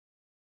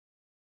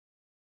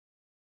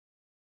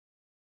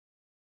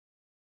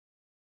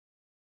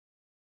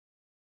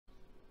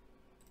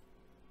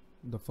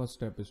The first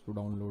step is to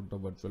download the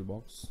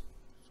VirtualBox.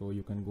 So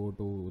you can go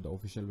to the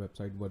official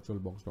website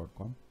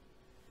virtualbox.com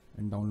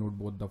and download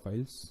both the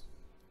files,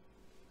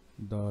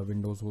 the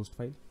Windows host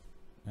file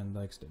and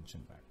the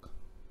extension pack.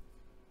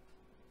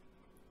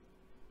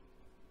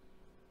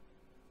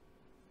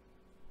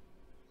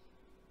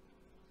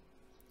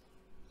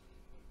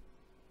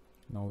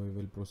 Now we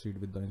will proceed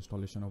with the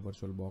installation of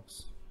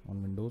VirtualBox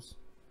on Windows.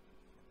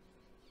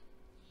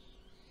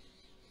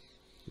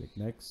 Click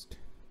next,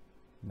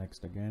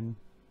 next again,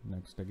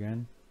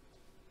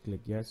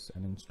 click yes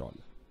and install.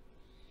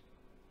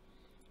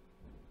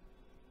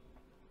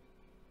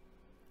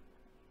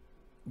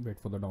 Wait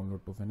for the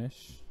download to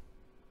finish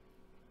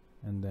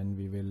and then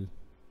we will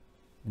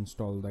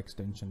install the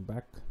extension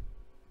pack.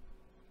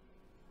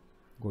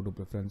 Go to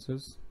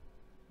preferences,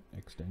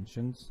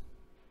 extensions,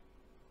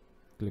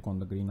 click on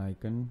the green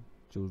icon,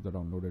 choose the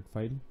downloaded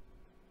file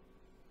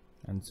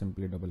and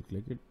simply double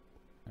click it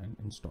and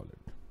install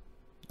it.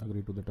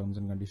 Agree to the terms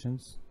and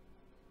conditions,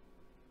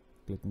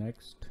 click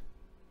next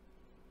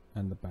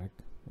and the pack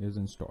is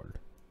installed.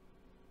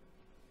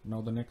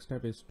 Now the next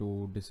step is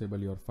to disable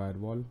your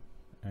firewall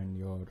and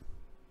your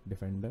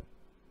defender.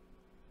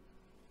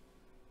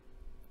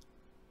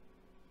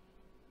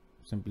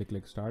 Simply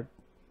click start,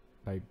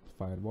 type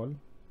firewall,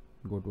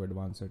 go to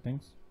advanced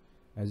settings.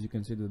 As you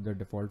can see that the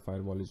default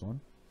firewall is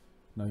on.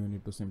 Now you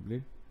need to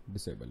simply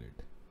disable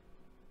it.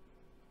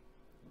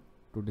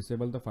 To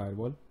disable the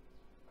firewall,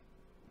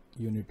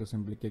 you need to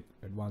simply click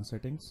advanced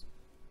settings.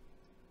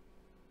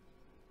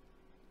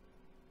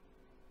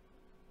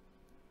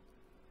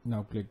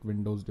 Now click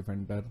Windows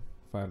Defender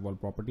Firewall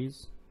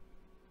Properties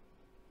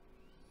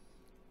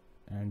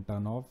and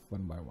turn off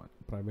one by one,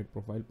 private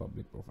profile,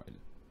 public profile.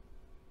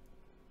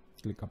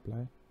 Click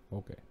apply,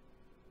 OK.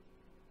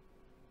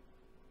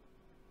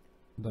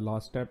 The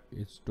last step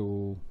is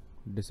to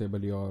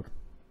disable your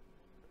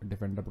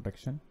Defender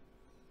protection.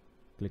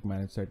 Click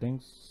manage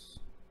settings,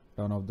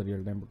 turn off the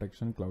real-time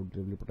protection, cloud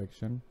delivery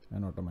protection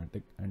and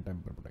automatic and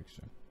temper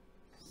protection.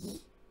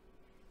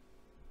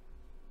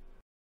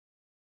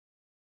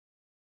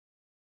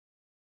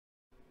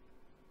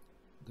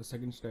 The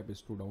second step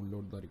is to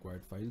download the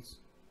required files.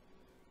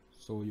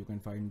 So you can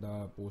find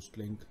the post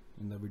link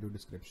in the video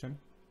description.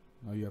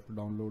 Now you have to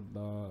download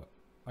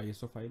the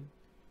ISO file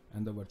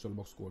and the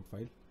VirtualBox code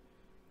file.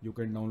 You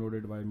can download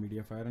it via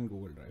Mediafire and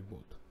Google Drive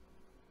both.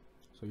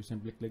 So you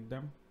simply click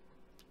them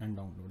and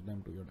download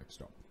them to your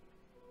desktop.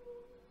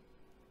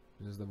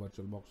 This is the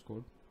VirtualBox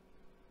code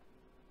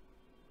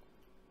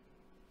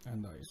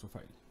and the ISO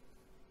file.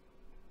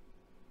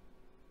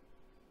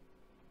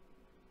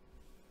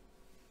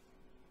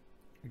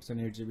 It's an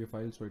 8 GB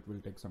file, so it will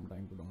take some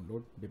time to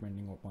download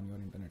depending upon your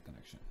internet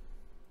connection.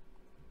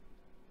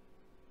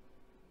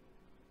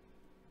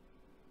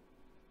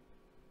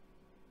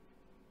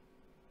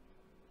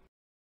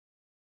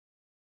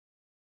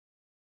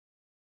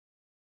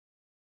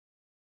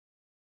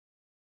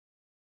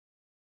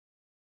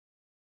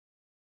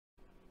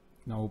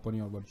 Now open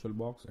your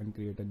VirtualBox and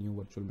create a new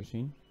virtual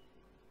machine.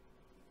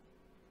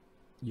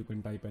 You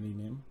can type any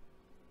name.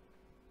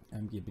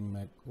 I'm keeping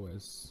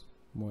MacOS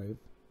Mojave.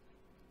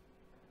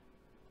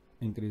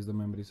 Increase the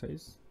memory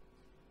size.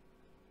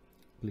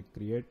 Click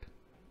create.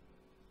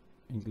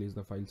 Increase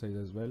the file size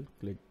as well.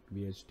 Click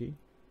VHT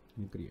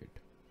and create.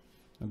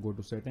 Now go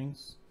to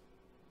settings.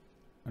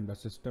 Under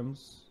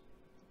systems,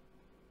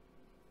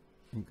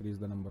 increase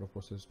the number of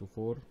processors to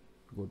 4.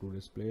 Go to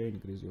display,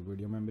 increase your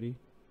video memory.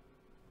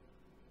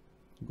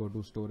 Go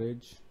to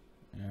storage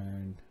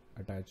and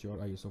attach your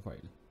ISO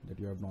file that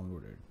you have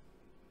downloaded.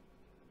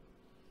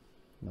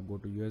 Now go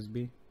to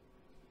USB,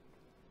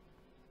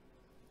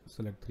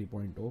 select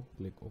 3.0,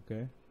 click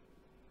OK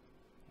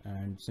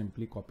and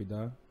simply copy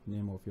the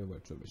name of your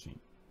virtual machine.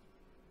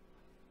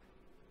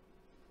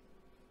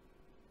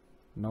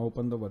 Now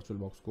open the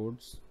VirtualBox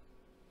codes.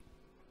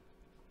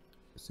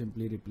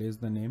 Simply replace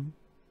the name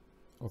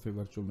of a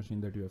virtual machine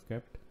that you have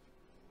kept.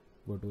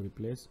 Go to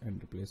replace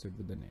and replace it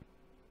with the name.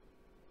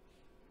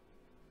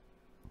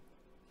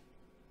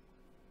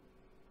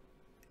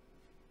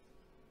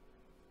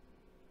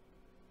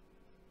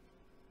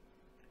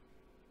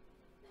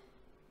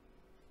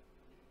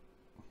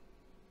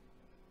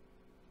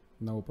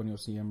 Now open your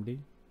CMD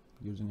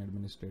using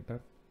administrator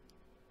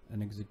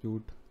and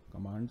execute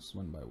commands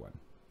one by one.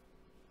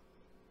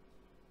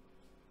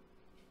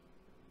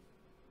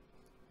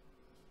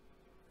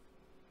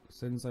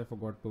 Since I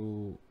forgot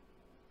to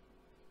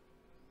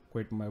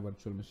quit my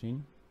virtual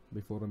machine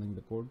before running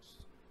the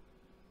codes,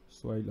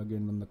 so I'll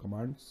again run the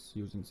commands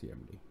using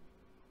CMD.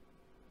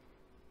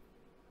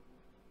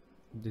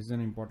 This is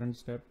an important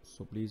step,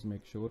 so please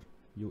make sure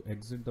you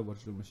exit the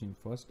virtual machine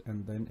first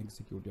and then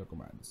execute your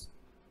commands.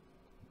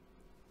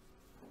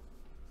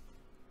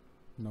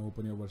 Now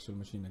open your virtual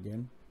machine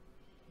again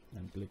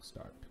and click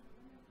start.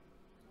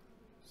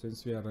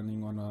 Since we are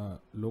running on a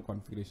low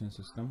configuration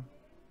system,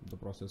 the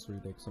process will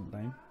take some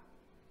time.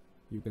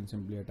 You can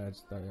simply attach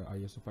the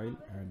ISO file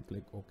and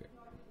click OK.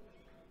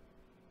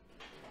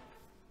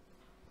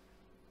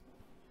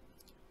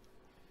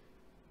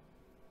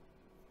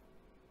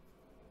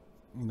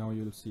 Now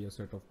you'll see a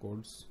set of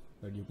codes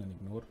that you can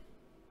ignore.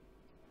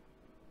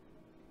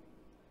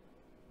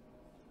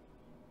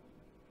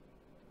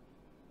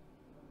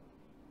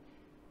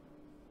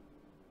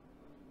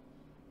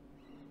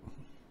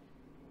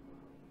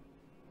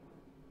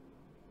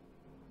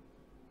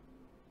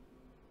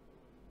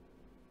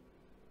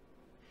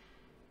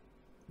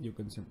 You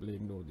can simply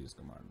ignore these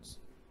commands.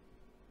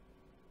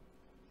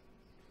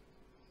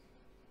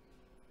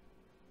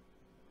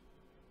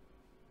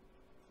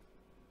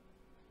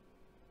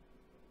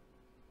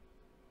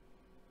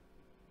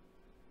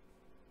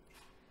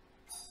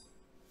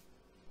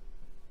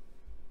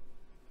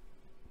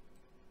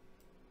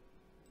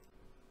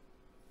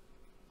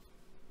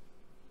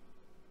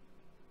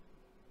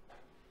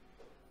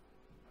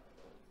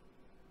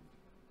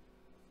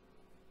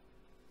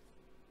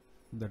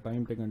 The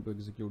time taken to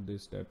execute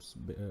these steps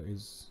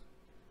is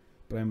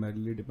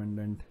primarily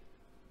dependent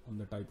on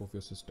the type of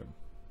your system.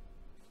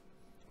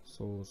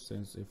 So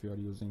since if you are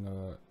using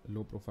a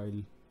low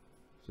profile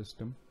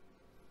system,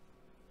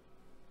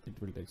 it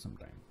will take some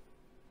time.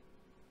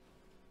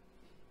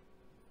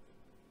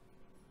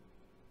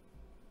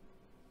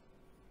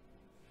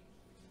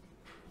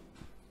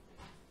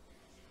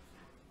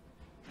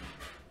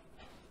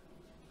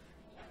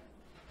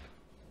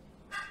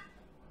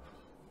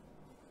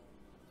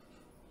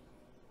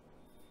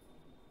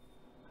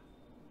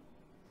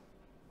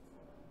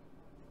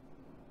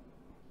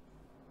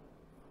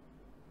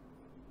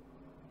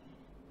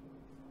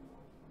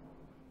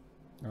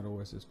 Our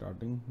OS is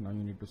starting. Now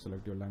you need to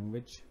select your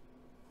language.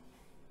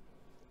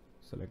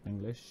 Select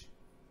English.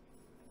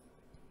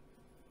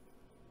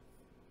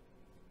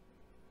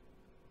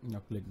 Now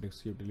click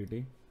disk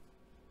utility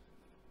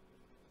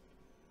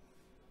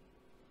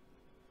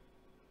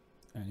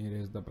and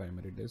erase the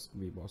primary disk,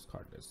 VBOS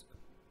hard disk.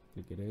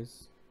 Click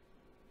erase.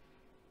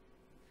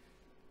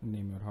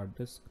 Name your hard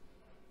disk.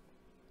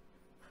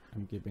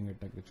 I'm keeping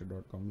it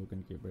techricher.com. You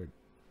can keep it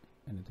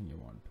anything you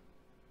want.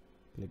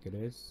 Click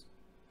erase.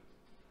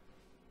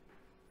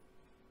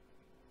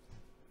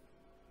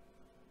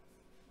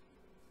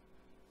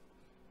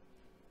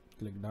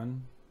 Click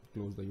done.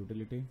 Close the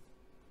utility.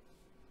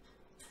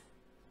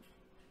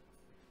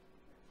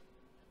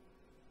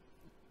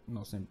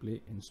 Now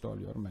simply install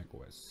your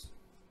macOS.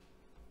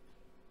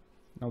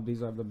 Now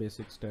these are the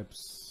basic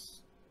steps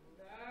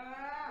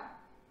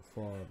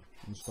for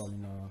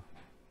installing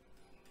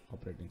a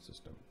operating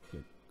system.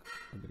 Click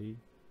agree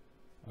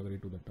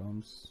to the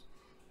terms,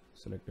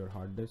 select your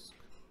hard disk,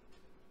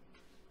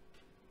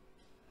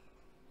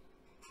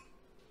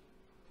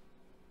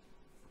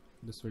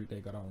 this will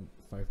take around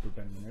 5 to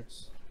 10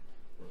 minutes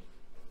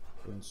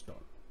to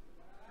install.